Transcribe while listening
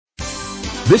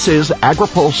This is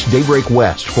AgriPulse Daybreak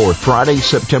West for Friday,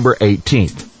 September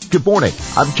 18th. Good morning.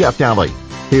 I'm Jeff Downey.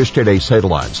 Here's today's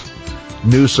headlines.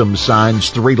 Newsom signs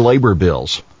 3 labor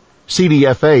bills.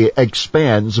 CDFA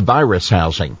expands virus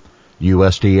housing.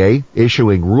 USDA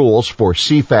issuing rules for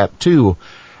CFAP 2.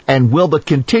 And will the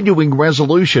continuing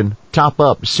resolution top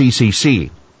up CCC?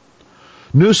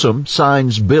 Newsom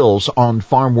signs bills on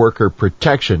farm worker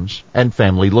protections and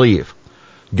family leave.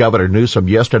 Governor Newsom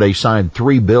yesterday signed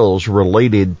 3 bills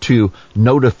related to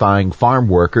notifying farm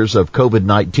workers of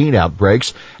COVID-19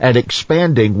 outbreaks and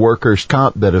expanding workers'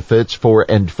 comp benefits for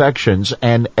infections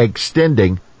and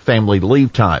extending family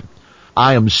leave time.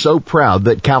 I am so proud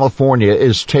that California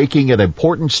is taking an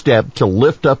important step to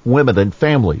lift up women and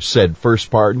families, said First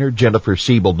Partner Jennifer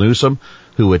Siebel Newsom,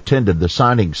 who attended the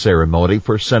signing ceremony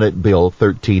for Senate Bill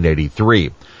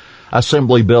 1383.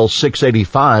 Assembly Bill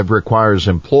 685 requires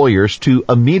employers to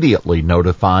immediately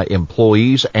notify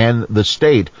employees and the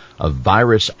state of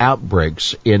virus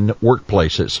outbreaks in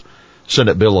workplaces.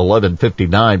 Senate Bill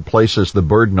 1159 places the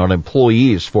burden on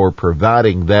employees for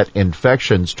providing that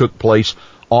infections took place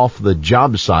off the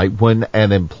job site when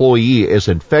an employee is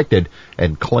infected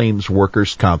and claims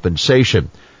workers'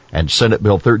 compensation. And Senate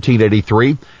Bill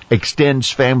 1383 extends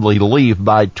family leave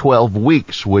by 12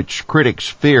 weeks, which critics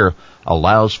fear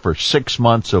allows for 6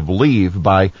 months of leave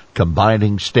by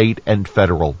combining state and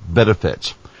federal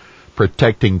benefits.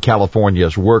 Protecting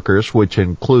California's workers, which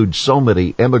include so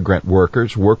many immigrant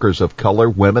workers, workers of color,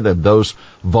 women, and those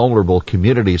vulnerable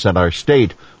communities in our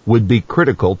state, would be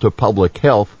critical to public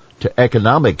health, to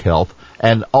economic health,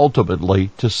 and ultimately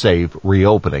to save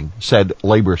reopening, said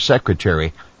Labor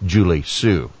Secretary Julie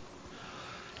Su.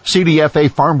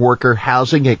 CDFA farm worker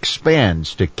housing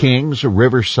expands to Kings,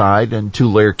 Riverside, and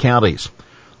Tulare counties.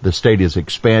 The state is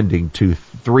expanding to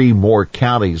 3 more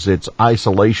counties its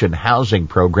isolation housing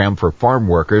program for farm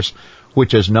workers,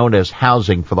 which is known as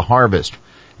Housing for the Harvest.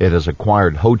 It has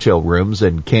acquired hotel rooms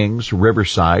in Kings,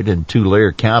 Riverside, and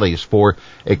Tulare counties for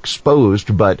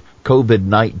exposed but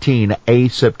COVID-19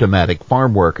 asymptomatic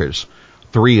farm workers.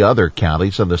 3 other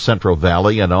counties in the Central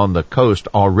Valley and on the coast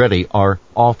already are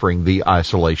offering the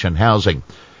isolation housing.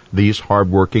 These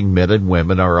hardworking men and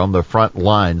women are on the front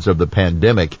lines of the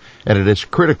pandemic, and it is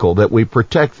critical that we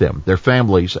protect them, their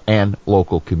families, and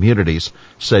local communities,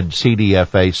 said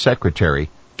CDFA Secretary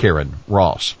Karen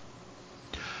Ross.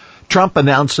 Trump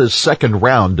announces second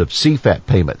round of CFAP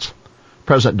payments.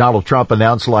 President Donald Trump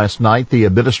announced last night the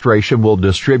administration will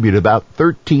distribute about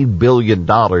 $13 billion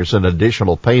in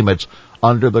additional payments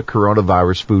under the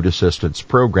coronavirus food assistance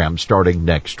program starting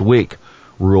next week.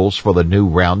 Rules for the new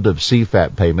round of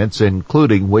CFAP payments,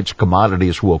 including which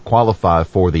commodities will qualify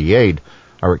for the aid,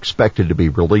 are expected to be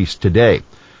released today.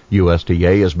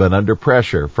 USDA has been under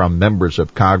pressure from members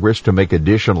of Congress to make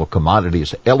additional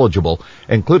commodities eligible,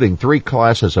 including 3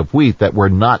 classes of wheat that were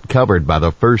not covered by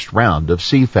the first round of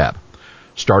CFAP.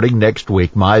 Starting next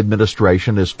week, my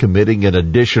administration is committing an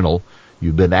additional,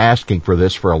 you've been asking for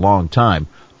this for a long time,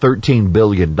 $13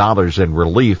 billion in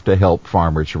relief to help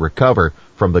farmers recover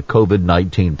from the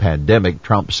COVID-19 pandemic,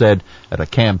 Trump said at a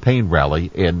campaign rally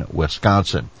in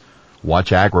Wisconsin. Watch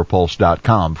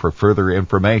agripulse.com for further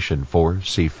information for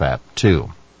CFAP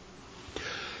 2.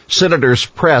 Senators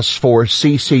press for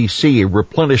CCC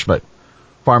replenishment.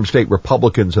 Farm state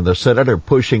Republicans in the Senate are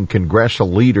pushing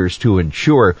congressional leaders to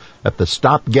ensure that the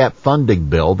stopgap funding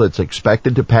bill that's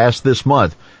expected to pass this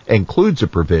month includes a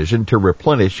provision to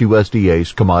replenish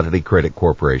USDA's Commodity Credit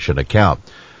Corporation account.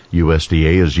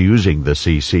 USDA is using the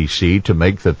CCC to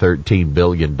make the $13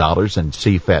 billion in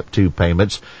CFAP 2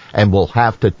 payments and will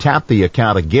have to tap the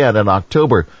account again in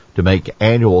October to make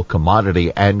annual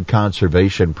commodity and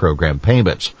conservation program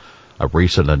payments. A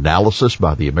recent analysis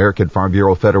by the American Farm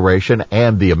Bureau Federation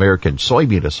and the American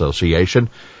Soybean Association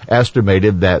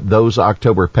estimated that those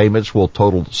October payments will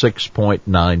total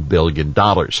 $6.9 billion.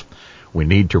 We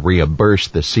need to reimburse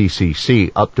the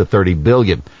CCC up to $30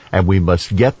 billion, and we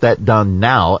must get that done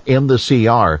now in the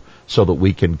CR so that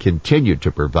we can continue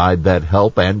to provide that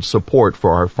help and support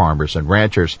for our farmers and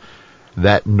ranchers.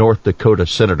 That North Dakota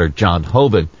Senator John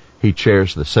Hoeven, he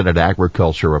chairs the Senate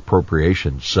Agriculture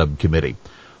Appropriations Subcommittee.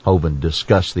 Hoeven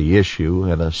discussed the issue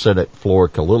in a Senate floor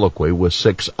colloquy with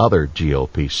 6 other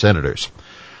GOP senators.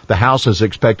 The House is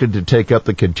expected to take up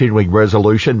the continuing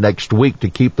resolution next week to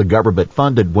keep the government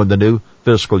funded when the new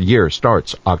fiscal year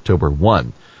starts October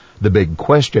 1. The big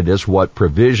question is what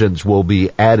provisions will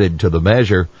be added to the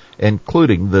measure,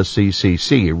 including the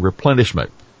CCC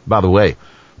replenishment. By the way,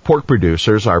 pork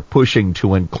producers are pushing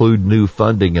to include new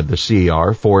funding in the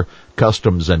CR for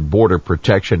Customs and Border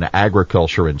Protection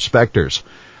agriculture inspectors.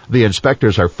 The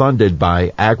inspectors are funded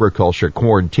by agriculture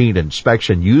quarantine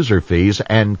inspection user fees,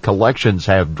 and collections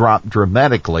have dropped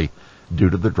dramatically due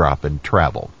to the drop in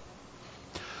travel.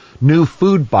 New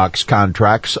food box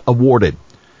contracts awarded.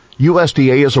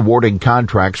 USDA is awarding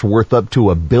contracts worth up to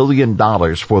 $1 billion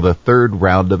for the third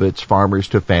round of its Farmers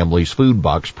to Families food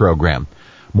box program.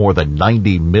 More than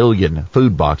 90 million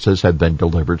food boxes have been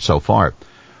delivered so far.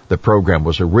 The program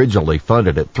was originally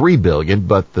funded at $3 billion,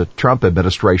 but the Trump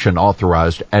administration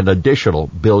authorized an additional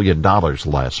 $1 billion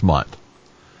last month.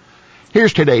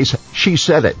 Here's today's She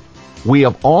Said It. We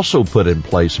have also put in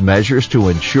place measures to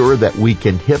ensure that we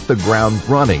can hit the ground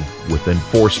running with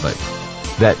enforcement.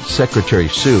 That's Secretary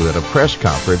Sue at a press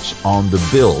conference on the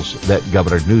bills that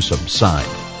Governor Newsom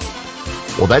signed.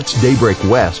 Well, that's Daybreak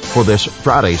West for this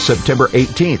Friday, September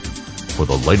 18th. For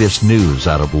the latest news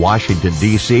out of Washington,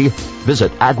 D.C.,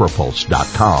 visit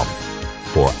agripulse.com.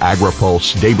 For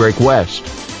AgriPulse Daybreak West,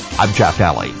 I'm Jeff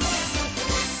Alley.